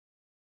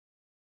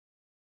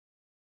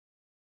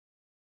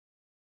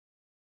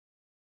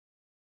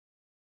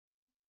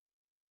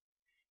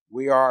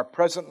We are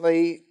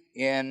presently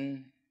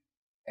in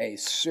a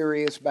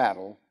serious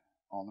battle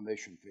on the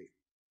mission field.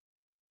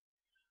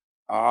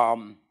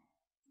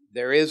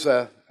 There is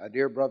a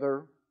dear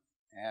brother,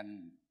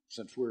 and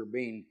since we're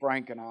being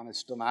frank and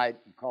honest tonight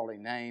and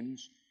calling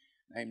names,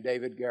 named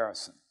David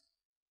Garrison.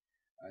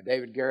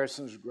 David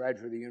Garrison is a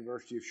graduate of the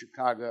University of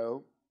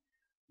Chicago.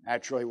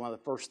 Naturally, one of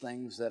the first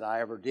things that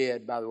I ever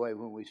did, by the way,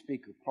 when we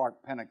speak of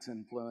Clark Pennock's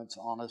influence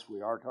on us,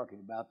 we are talking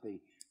about the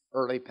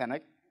early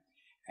Pennock.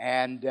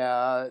 And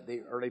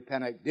the early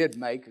Pennock did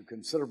make a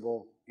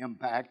considerable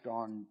impact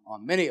on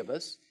many of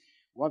us.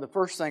 One of the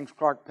first things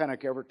Clark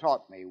Pennock ever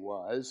taught me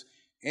was,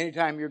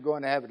 anytime you're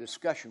going to have a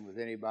discussion with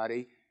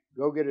anybody,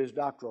 go get his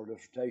doctoral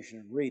dissertation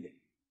and read it.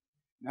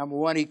 Number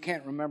one, he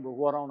can't remember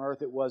what on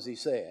earth it was he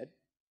said.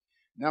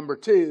 Number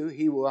two,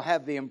 he will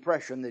have the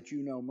impression that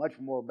you know much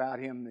more about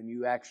him than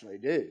you actually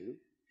do.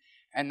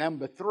 And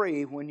number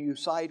three, when you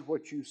cite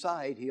what you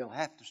cite, he'll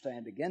have to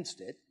stand against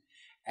it.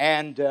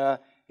 And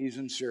he's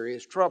in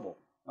serious trouble.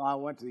 Now, I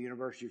went to the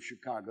University of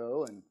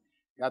Chicago and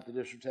got the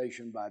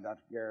dissertation by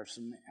Dr.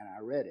 Garrison, and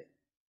I read it.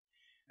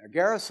 Now,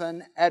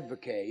 Garrison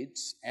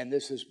advocates, and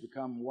this has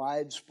become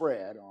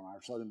widespread on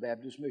our Southern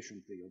Baptist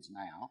mission fields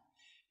now,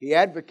 he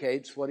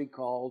advocates what he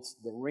calls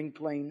the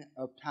wrinkling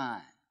of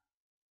time.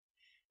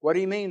 What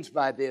he means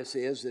by this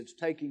is it's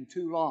taking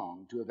too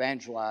long to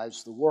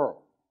evangelize the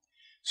world.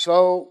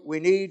 So we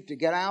need to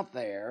get out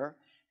there,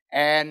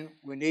 and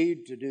we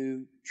need to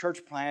do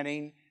church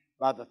planting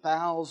by the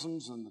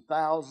thousands and the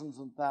thousands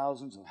and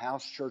thousands of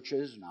house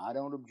churches. Now, I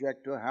don't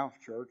object to a house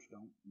church.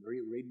 Don't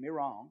read me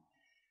wrong.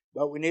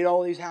 But we need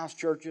all these house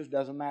churches.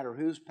 Doesn't matter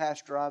who's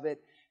pastor of it.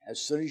 As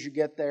soon as you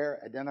get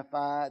there,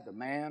 identify the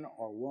man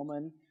or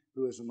woman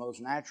who is the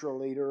most natural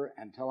leader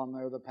and tell them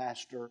they're the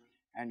pastor,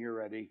 and you're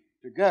ready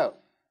to go.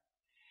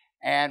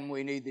 And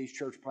we need these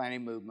church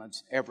planting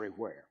movements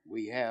everywhere.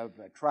 We have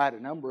tried a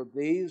number of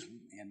these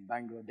in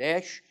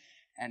Bangladesh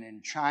and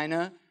in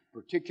China,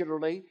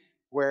 particularly,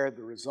 where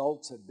the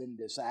results have been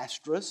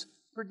disastrous,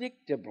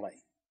 predictably,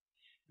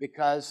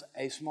 because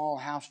a small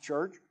house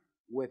church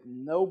with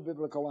no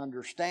biblical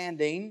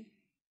understanding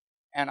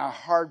and a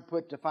hard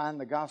put to find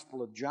the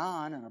Gospel of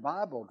John and a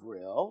Bible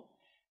drill,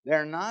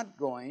 they're not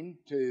going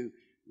to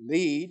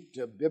lead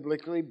to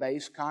biblically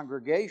based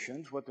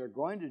congregations. What they're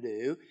going to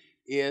do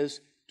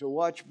is to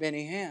watch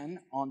Benny Hinn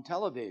on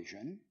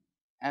television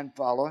and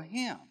follow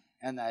him.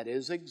 And that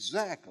is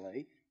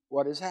exactly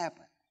what has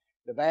happened.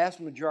 The vast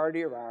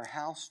majority of our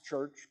house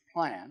church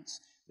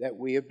plants that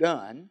we have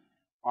done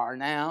are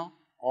now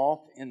off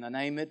in the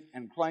name it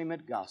and claim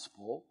it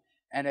gospel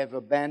and have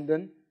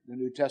abandoned the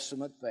New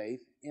Testament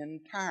faith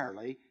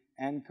entirely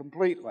and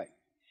completely.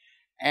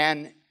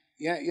 And,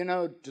 you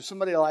know, to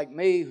somebody like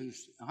me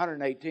who's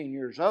 118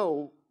 years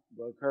old,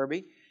 Brother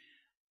Kirby,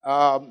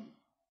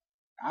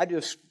 I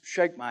just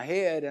shake my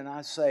head and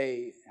I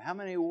say, how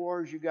many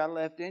wars you got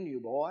left in you,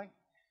 boy?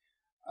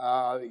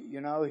 Here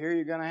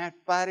you're going to have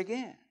to fight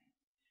again.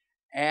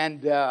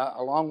 And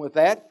along with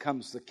that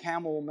comes the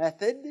camel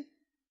method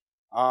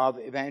of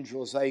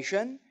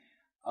evangelization.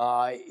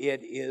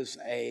 It is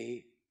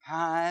a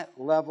high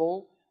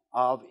level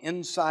of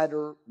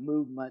insider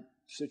movement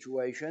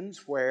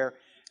situations where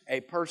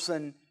a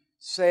person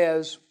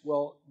says,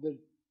 well,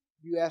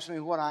 you ask me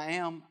what I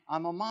am,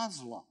 I'm a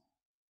Muslim.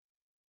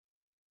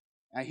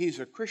 Now, he's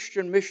a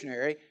Christian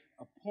missionary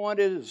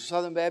appointed as a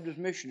Southern Baptist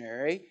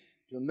missionary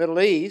to the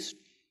Middle East,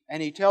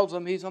 and he tells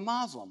them he's a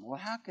Muslim. Well,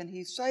 how can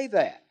he say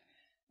that?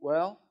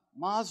 Well,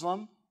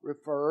 Muslim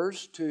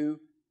refers to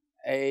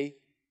a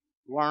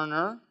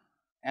learner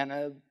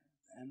and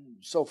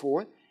so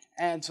forth,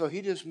 and so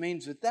he just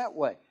means it that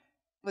way.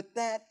 But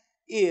that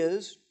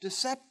is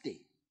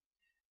deceptive,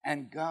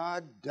 and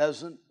God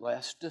doesn't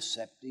bless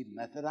deceptive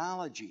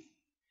methodology.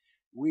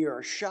 We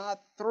are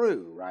shot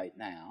through right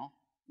now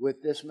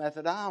with this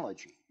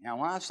methodology. Now,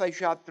 when I say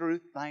shot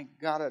through, thank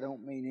God I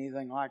don't mean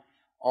anything like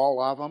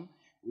all of them.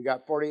 We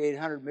got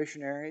 4,800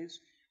 missionaries.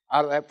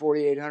 Out of that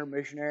 4,800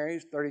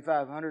 missionaries,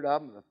 3,500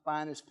 of them are the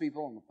finest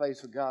people on the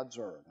face of God's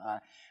earth.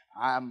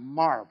 I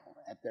marvel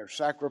at their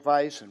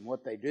sacrifice and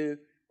what they do,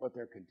 what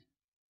they're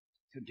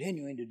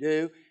continuing to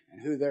do,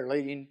 and who they're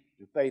leading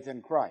to faith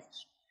in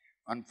Christ.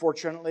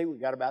 Unfortunately, we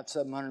got about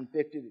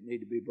 750 that need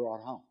to be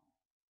brought home.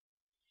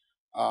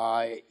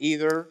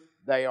 Either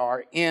they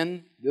are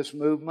in this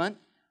movement,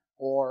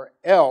 or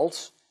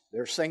else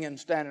they're singing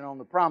standing on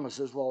the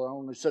promises while they're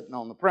only sitting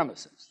on the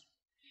premises.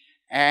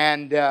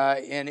 And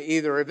in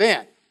either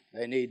event,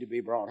 they need to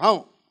be brought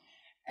home.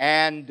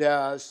 And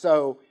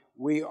so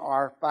we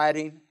are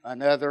fighting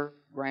another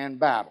grand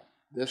battle.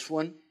 This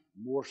one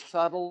more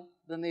subtle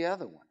than the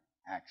other one,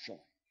 actually.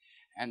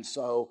 And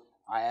so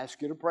I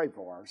ask you to pray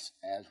for us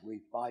as we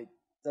fight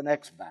the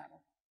next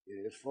battle.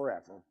 It is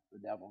forever. The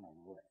devil never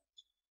will.